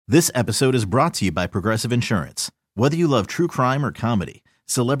This episode is brought to you by Progressive Insurance. Whether you love true crime or comedy,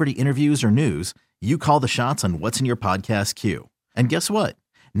 celebrity interviews or news, you call the shots on what's in your podcast queue. And guess what?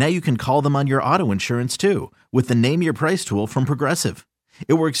 Now you can call them on your auto insurance too with the Name Your Price tool from Progressive.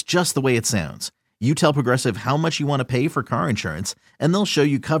 It works just the way it sounds. You tell Progressive how much you want to pay for car insurance, and they'll show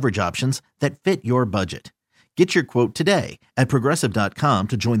you coverage options that fit your budget. Get your quote today at Progressive.com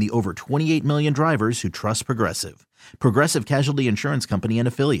to join the over 28 million drivers who trust Progressive. Progressive Casualty Insurance Company and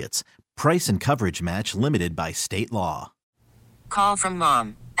Affiliates. Price and coverage match limited by state law. Call from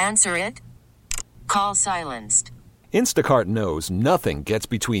mom. Answer it. Call silenced. Instacart knows nothing gets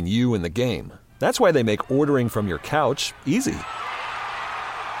between you and the game. That's why they make ordering from your couch easy.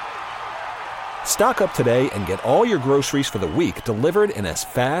 Stock up today and get all your groceries for the week delivered in as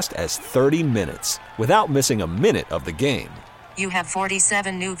fast as 30 minutes without missing a minute of the game. You have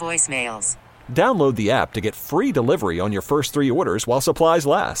 47 new voicemails. Download the app to get free delivery on your first 3 orders while supplies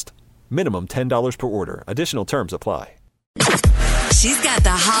last. Minimum $10 per order. Additional terms apply. She's got the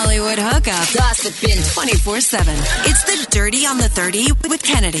Hollywood hookup. Gossiping 24/7. It's the Dirty on the 30 with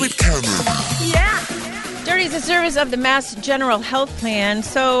Kennedy. Yeah. Dirty is a service of the Mass General Health Plan.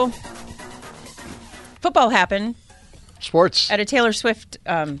 So, football happened. Sports. At a Taylor Swift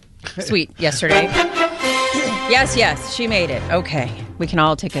suite yesterday. Yes, she made it. Okay. We can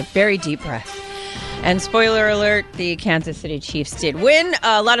all take a very deep breath. And spoiler alert, the Kansas City Chiefs did win.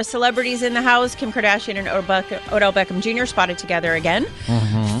 A lot of celebrities in the house. Kim Kardashian and Odell Beckham Jr. spotted together again.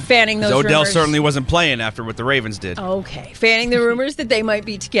 Fanning those rumors. Odell certainly wasn't playing after what the Ravens did. Okay. Fanning the rumors that they might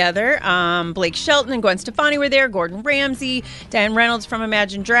be together. Blake Shelton and Gwen Stefani were there. Gordon Ramsay, Dan Reynolds from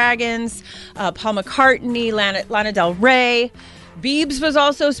Imagine Dragons, Paul McCartney, Lana Del Rey. Biebs was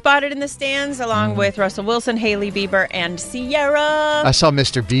also spotted in the stands, along with Russell Wilson, Hailey Bieber, and Ciara. I saw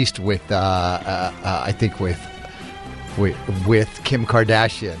Mr. Beast with, I think with Kim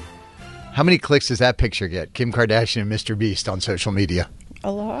Kardashian. How many clicks does that picture get? Kim Kardashian and Mr. Beast on social media.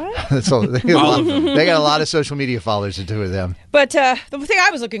 A lot? They got a lot of social media followers, the two of them. But the thing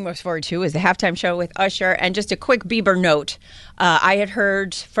I was looking most forward to is the halftime show with Usher. And just a quick Bieber note. I had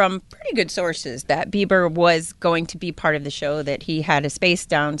heard from pretty good sources that Bieber was going to be part of the show, that he had a space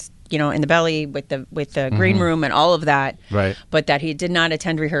down, in the belly with the green room and all of that. Right. But that he did not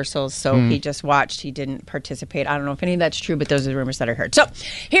attend rehearsals, so he just watched. He didn't participate. I don't know if any of that's true, but those are the rumors that I heard. So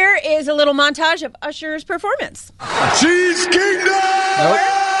here is a little montage of Usher's performance. Cheese Kingdom! Nope.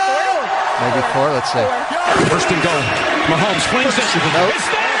 Maybe 4. Let's see. First and goal. Mahomes flings it. Nope. It's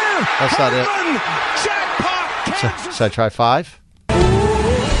there! That's not it. Jackpot! Should I try 5?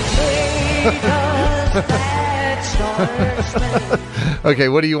 Okay,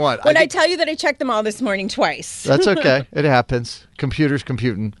 what do you want? When I tell you that I checked them all this morning twice. That's okay. It happens. Computer's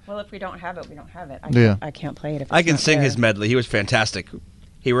computing. Well, if we don't have it, we don't have it. I can't play it if it's I can not sing there. his medley. He was fantastic.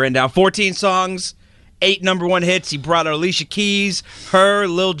 He ran down 14 songs, 8 number 1 hits. He brought out Alicia Keys, her,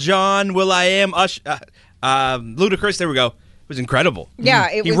 Lil Jon, Will.i.am, Ludacris. There we go. It was incredible. Yeah,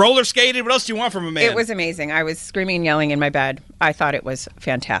 He roller skated. What else do you want from a man? It was amazing. I was screaming and yelling in my bed. I thought it was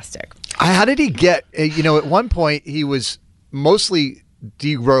fantastic. How did he get, at one point he was mostly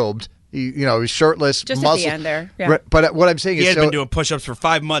derobed. He was shirtless. Just muscle. at the end there. Yeah. But what I'm saying is... He had been doing push-ups for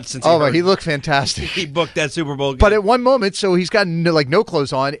 5 months since he looked fantastic. He booked that Super Bowl game. But at one moment, so he's got no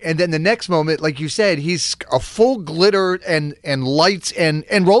clothes on, and then the next moment, like you said, he's a full glitter and lights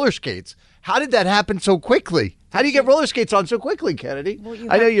and roller skates. How did that happen so quickly? How do you get roller skates on so quickly, Kennedy? Well,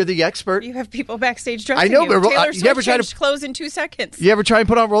 I know you're the expert. You have people backstage dressing I know, you. but Taylor you ever Swift try changed clothes in 2 seconds. You ever try and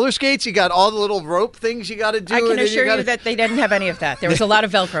put on roller skates? You got all the little rope things you got to do. I can assure you that they didn't have any of that. There was a lot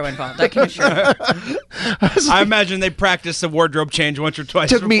of Velcro involved. I can assure you. I imagine they practiced a wardrobe change once or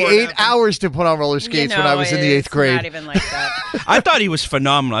twice. It took me 8 hours to put on roller skates when I was in the 8th grade. Not even like that. I thought he was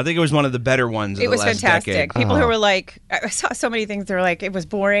phenomenal. I think it was one of the better ones of It the was last fantastic. decade. People who were like, I saw so many things. They were like, it was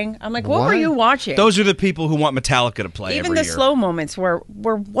boring. I'm like, what were you watching? Those are the people who want Metallica to play Even every the year. slow moments were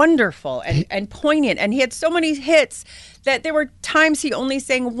wonderful and poignant, and he had so many hits that there were times he only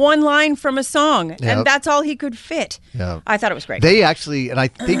sang one line from a song, and that's all he could fit. Yep. I thought it was great. They actually, and I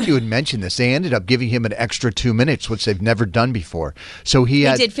think you had mentioned this, they ended up giving him an extra 2 minutes, which they've never done before. So he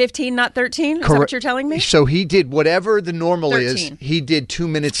did 15, not 13? Is that what you're telling me? So he did whatever the normal 13. is. He did 2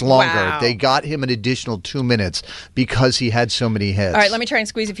 minutes longer. Wow. They got him an additional 2 minutes because he had so many hits. All right, let me try and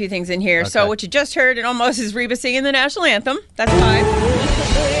squeeze a few things in here. Okay. So what you just heard, it almost is Reba singing the national anthem. That's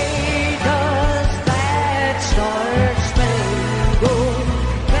 5.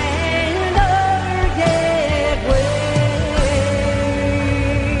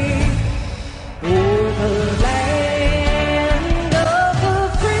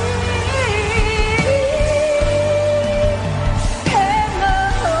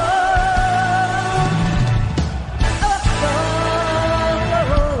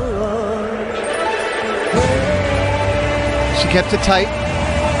 kept it tight.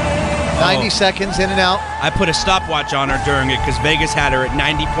 90 seconds in and out. I put a stopwatch on her during it because Vegas had her at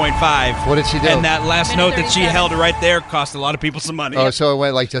 90.5. What did she do? And that last Minute note that she 37. held right there cost a lot of people some money. Oh, so it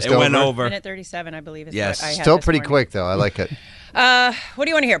went like just it over? went over. Minute 37, I believe, is Yes. what I had Still this pretty morning. quick, though. I like it. What do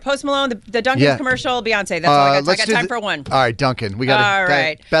you want to hear? Post Malone, the Dunkin' Yeah. commercial, Beyonce. That's all I got. So I let's got do time for one. All right, Duncan. We got All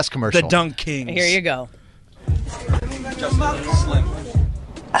right. best commercial. The Dunk Kings. Here you go.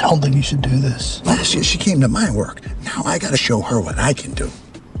 I don't think you should do this. Last year she came to my work. Now I gotta show her what I can do.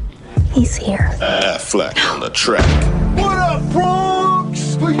 He's here. Affleck on the track. What up,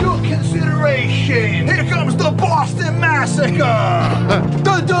 Bronx? For your consideration, here comes the Boston Massacre.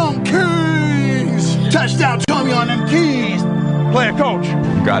 The Dunk Kings. Touchdown, Tommy on them keys. Player coach.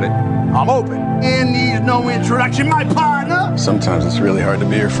 Got it. I'm open. And needs no introduction, my partner. Sometimes it's really hard to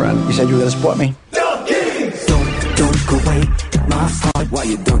be your friend. You said you were gonna support me? Dunk Kings. Don't go away. My heart. Why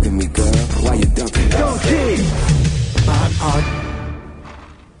you dunking me, girl? Why you dunking? Dunk Kings. My heart.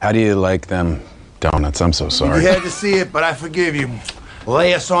 How do you like them donuts? I'm so sorry. You had to see it, but I forgive you.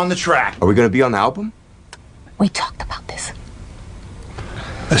 Lay us on the track. Are we gonna be on the album? We talked about this.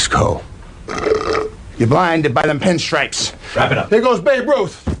 Let's go. You're blinded by them pinstripes. Wrap it up. There goes Babe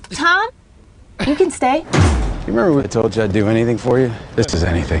Ruth. Tom, you can stay. You remember when I told you I'd do anything for you? This is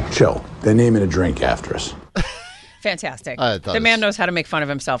anything. Chill. They're naming a drink after us. Fantastic. I thought The man it was- knows how to make fun of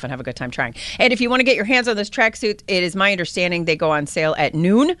himself and have a good time trying. And if you want to get your hands on this tracksuit, it is my understanding they go on sale at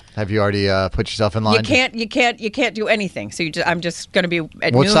noon. Have you already put yourself in line? You can't do anything. So I'm just going to be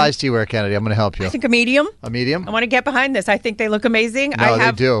at What noon. size do you wear, Kennedy? I'm going to help you. I think a medium. A medium? I want to get behind this. I think they look amazing. No, they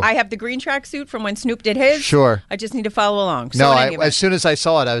have, do. I have the green tracksuit from when Snoop did his. Sure. I just need to follow along. So No, in any event- as soon as I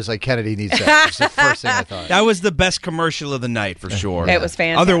saw it, I was like, Kennedy needs that. It's the first thing I thought. That was the best commercial of the night for sure. It was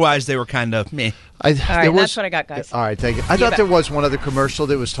fantastic. Otherwise, they were kind of meh. All right, that's what I got, guys. All right, thank you. I thought bet. there was one other commercial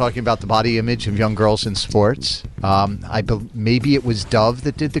that was talking about the body image of young girls in sports. Maybe it was Dove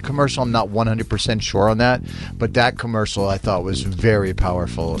that did the commercial. I'm not 100% sure on that, but that commercial I thought was very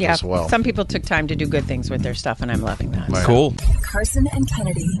powerful Yeah, as well. some people took time to do good things with their stuff, and I'm loving that. Right. Cool. Carson and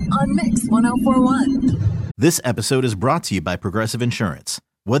Kennedy on Mix 1041. This episode is brought to you by Progressive Insurance.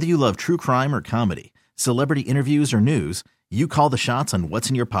 Whether you love true crime or comedy, celebrity interviews or news, you call the shots on what's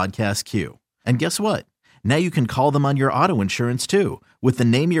in your podcast queue. And guess what? Now you can call them on your auto insurance too with the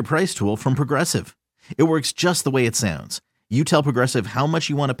Name Your Price tool from Progressive. It works just the way it sounds. You tell Progressive how much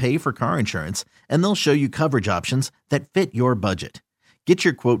you want to pay for car insurance, and they'll show you coverage options that fit your budget. Get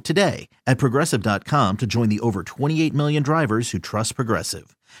your quote today at Progressive.com to join the over 28 million drivers who trust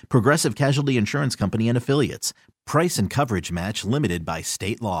Progressive. Progressive Casualty Insurance Company and Affiliates. Price and coverage match limited by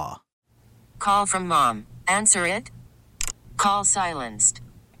state law. Call from mom. Answer it. Call silenced.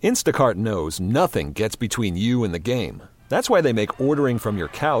 Instacart knows nothing gets between you and the game. That's why they make ordering from your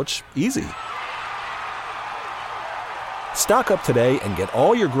couch easy. Stock up today and get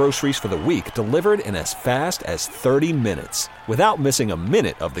all your groceries for the week delivered in as fast as 30 minutes without missing a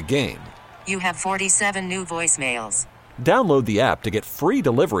minute of the game. You have 47 new voicemails. Download the app to get free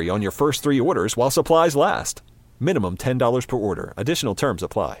delivery on your first 3 orders while supplies last. Minimum $10 per order. Additional terms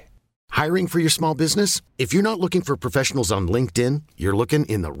apply. Hiring for your small business? If you're not looking for professionals on LinkedIn, you're looking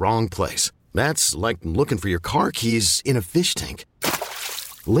in the wrong place. That's like looking for your car keys in a fish tank.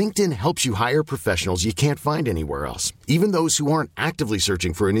 LinkedIn helps you hire professionals you can't find anywhere else, even those who aren't actively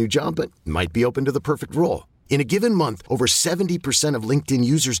searching for a new job but might be open to the perfect role. In a given month, over 70% of LinkedIn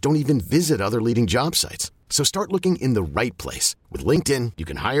users don't even visit other leading job sites. So start looking in the right place. With LinkedIn, you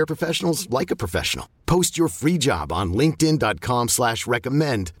can hire professionals like a professional. Post your free job on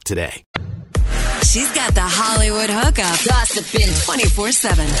linkedin.com/recommend today. She's got the Hollywood hookup. Gossiping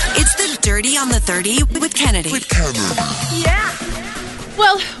 24/7. It's the Dirty on the 30 with Kennedy. Yeah.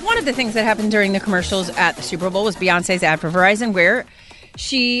 Well, one of the things that happened during the commercials at the Super Bowl was Beyonce's ad for Verizon, where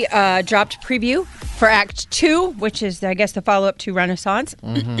she dropped preview for Act 2, which is, I guess, the follow-up to Renaissance,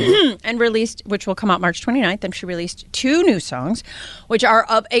 and released, which will come out March 29th, and she released 2 new songs, which are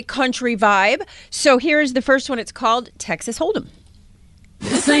of a country vibe. So here's the first one. It's called Texas Hold'em.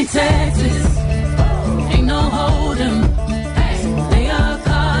 This ain't Texas, ain't no hold'em. Lay your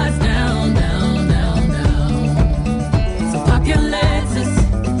cards down, down, down, down. So park your Lexus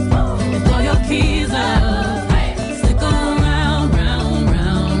and throw your keys up. Stick 'em round, round,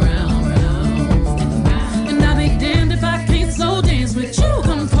 round, round, round. And I'll be damned if I can't slow dance with you.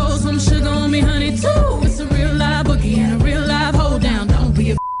 Come pour some sugar on me, honey, too. It's a real live boogie and a real live hold down. Don't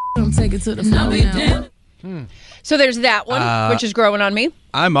be a don't take it to the floor. I'll be damned. So there's that one, which is growing on me.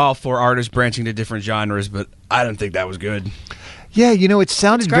 I'm all for artists branching to different genres, but I don't think that was good. Yeah, you know, it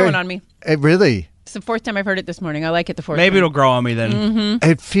sounded It's growing very, on me. It really. It's the fourth time I've heard it this morning. I like it the fourth Maybe time. it'll grow on me then. Mm-hmm.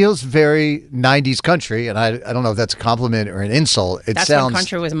 It feels very 90s country, and I don't know if that's a compliment or an insult. It That's sounds when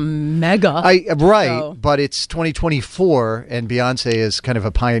country was mega. Right, but it's 2024, and Beyonce is kind of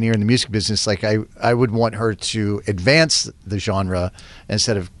a pioneer in the music business. Like I would want her to advance the genre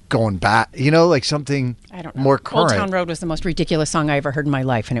instead of going back, like something I don't know. more current. Old Town Road was the most ridiculous song I ever heard in my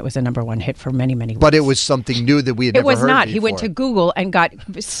life, and it was a #1 hit for many, many weeks. But it was something new that we had never heard It was not. before. He went to Google and got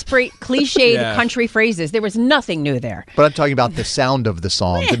cliched country phrases. There was nothing new there. But I'm talking about the sound of the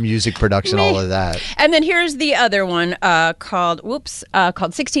song, the music production, all of that. And then here's the other one called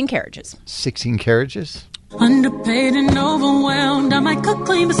 16 Carriages. 16 Carriages? Underpaid and overwhelmed. I might cook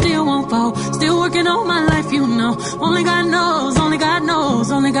clean, but still won't fall. Still working all my life, Only God knows, only God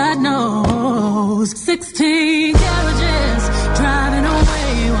knows, only God knows. 16 carriages driving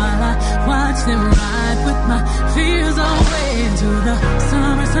away while I watch them ride with my fears away into the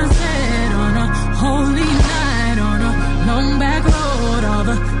summer sunset on a holy night on a long back road. All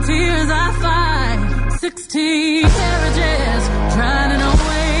the tears I fight. 16 carriages driving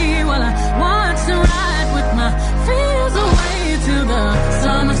away while I watch them ride. My fears away to the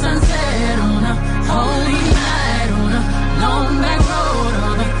summer sunset on a holy night on a long back road.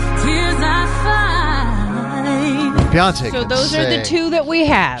 All the tears I find. Beyonce. So can those are the sing. two that we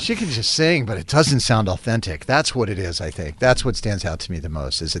have. She can just sing, but it doesn't sound authentic. That's what it is, I think. That's what stands out to me the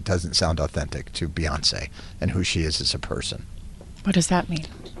most, is it doesn't sound authentic to Beyonce and who she is as a person. What does that mean?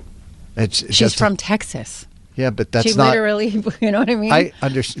 It's She's just from Texas. Yeah, but that's she not. literally, you know what I mean? I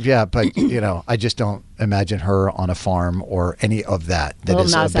understand. Yeah, but I just don't imagine her on a farm or any of that. That Lil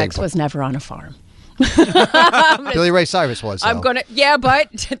is Nas a big X was never on a farm. Billy Ray Cyrus was. I'm though. gonna, yeah,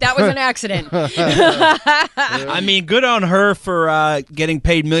 but that was an accident. I mean, good on her for getting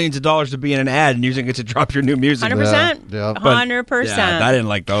paid millions of dollars to be in an ad and using it to drop your new music. 100%. Yeah. 100%. Yeah, I didn't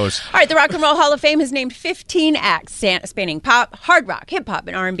like those. All right, the Rock and Roll Hall of Fame has named 15 acts spanning pop, hard rock, hip hop,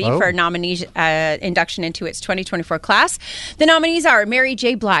 and R&B for nominees induction into its 2024 class. The nominees are Mary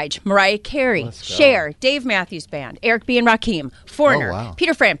J. Blige, Mariah Carey, Cher, Dave Matthews Band, Eric B. and Rakim, Foreigner,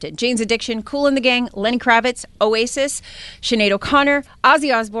 Peter Frampton, Jane's Addiction, Kool and the Gang, Lenny Kravitz, Oasis, Sinead O'Connor,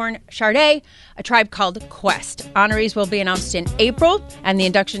 Ozzy Osbourne, Sade, A Tribe Called Quest. Honorees will be announced in April, and the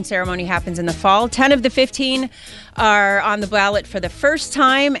induction ceremony happens in the fall. 10 of the 15 are on the ballot for the first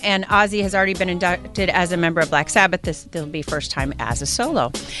time, and Ozzy has already been inducted as a member of Black Sabbath. Will be first time as a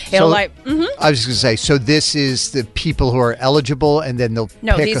solo. I was just going to say, so this is the people who are eligible, and then they'll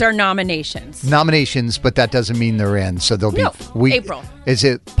No, pick these are nominations. nominations, but that doesn't mean they're in. So they'll be April. Is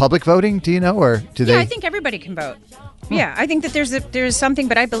it public voting? Do you know, or do they? Yeah, I think everybody can vote. Yeah, I think that there's something,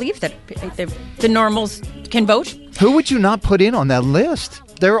 but I believe that the normals can vote. Who would you not put in on that list?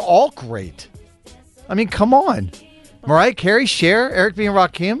 They're all great. I mean, come on. Mariah Carey, Cher, Eric B. and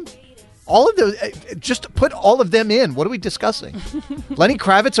Rakim. All of those, just put all of them in. What are we discussing? Lenny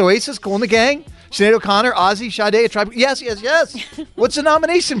Kravitz, Oasis, Kool and the Gang, Sinead O'Connor, Ozzy, Sade, A Tribe. Yes. What's the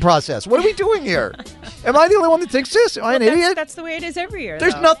nomination process? What are we doing here? Am I the only one that thinks this? Am I an idiot? That's the way it is every year.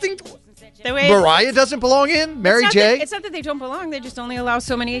 There's nothing. The way Mariah doesn't belong in. Mary J. It's not that they don't belong. They just only allow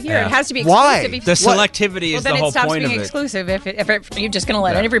so many a year. Yeah. It has to be Why? exclusive. The selectivity is the whole then it point stops of being it. exclusive if you're just going to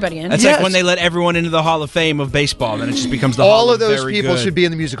let everybody in. It's like when they let everyone into the Hall of Fame of baseball, then it just becomes the Hall All of of those Very people Good. should be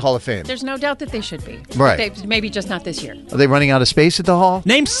in the Music Hall of Fame. There's no doubt that they should be. Right. Maybe just not this year. Are they running out of space at the hall?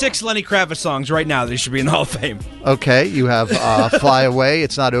 Name 6 Lenny Kravitz songs right now that should be in the Hall of Fame. Okay, you have Fly Away,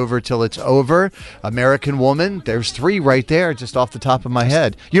 It's Not Over Till It's Over, American Woman. There's 3 right there just off the top of my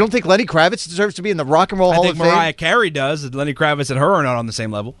head. You don't think Lenny Kravitz deserves to be in the Rock and Roll Hall I of think Fame? Mariah Carey does. Lenny Kravitz and her are not on the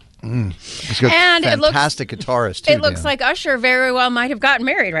same level. He's a And fantastic guitarist, too. It looks like Usher very well might have gotten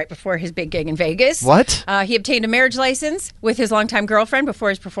married right before his big gig in Vegas. What? He obtained a marriage license with his longtime girlfriend before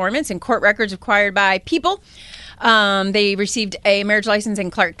his performance, and court records acquired by People. They received a marriage license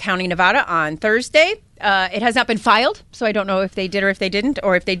in Clark County, Nevada on Thursday. It has not been filed, so I don't know if they did or if they didn't,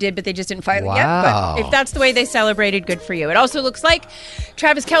 or if they did but they just didn't file it yet. Wow. But if that's the way they celebrated, good for you. It also looks like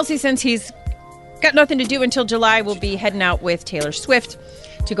Travis Kelce, since he's got nothing to do until July, will be heading out with Taylor Swift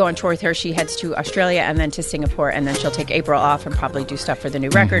to go on tour with her. She heads to Australia and then to Singapore, and then she'll take April off and probably do stuff for the new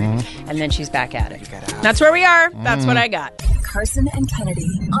record, and then she's back at it. That's where we are. That's what I got. Carson and Kennedy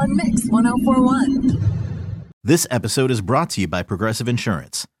on Mix 104.1. This episode is brought to you by Progressive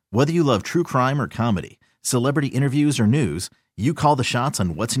Insurance. Whether you love true crime or comedy, celebrity interviews or news, you call the shots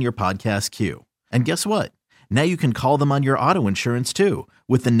on what's in your podcast queue. And guess what? Now you can call them on your auto insurance too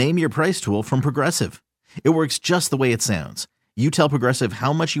with the Name Your Price tool from Progressive. It works just the way it sounds. You tell Progressive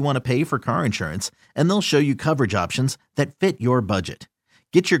how much you want to pay for car insurance, and they'll show you coverage options that fit your budget.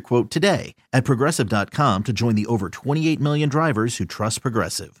 Get your quote today at Progressive.com to join the over 28 million drivers who trust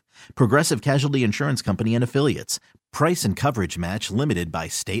Progressive. Progressive Casualty Insurance Company and Affiliates. Price and coverage match limited by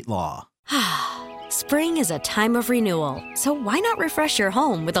state law. Spring is a time of renewal, so why not refresh your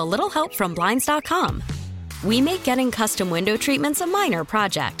home with a little help from Blinds.com? We make getting custom window treatments a minor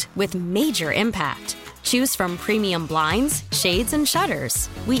project with major impact. Choose from premium blinds, shades, and shutters.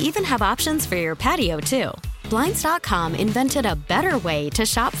 We even have options for your patio, too. Blinds.com invented a better way to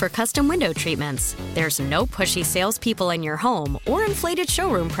shop for custom window treatments. There's no pushy salespeople in your home or inflated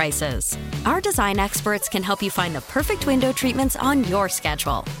showroom prices. Our design experts can help you find the perfect window treatments on your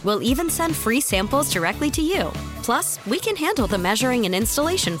schedule. We'll even send free samples directly to you. Plus, we can handle the measuring and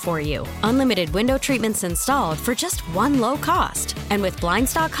installation for you. Unlimited window treatments installed for just one low cost. And with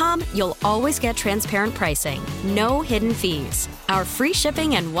Blinds.com, you'll always get transparent pricing. No hidden fees. Our free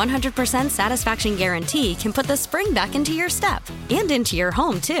shipping and 100% satisfaction guarantee can put the spring back into your step and into your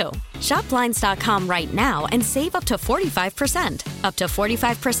home, too. Shop Blinds.com right now and save up to 45%. Up to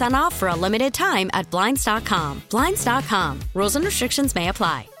 45% off for a limited time at Blinds.com. Blinds.com. Rules and restrictions may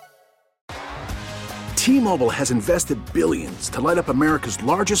apply. T-Mobile has invested billions to light up America's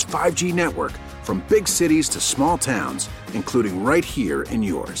largest 5G network, from big cities to small towns, including right here in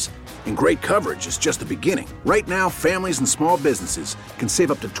yours. And great coverage is just the beginning. Right now, families and small businesses can save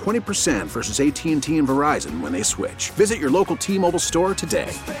up to 20% versus AT&T and Verizon when they switch. Visit your local T-Mobile store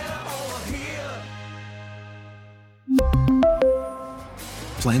today.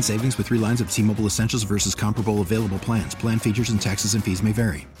 Plan savings with 3 lines of T-Mobile Essentials versus comparable available plans. Plan features and taxes and fees may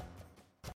vary.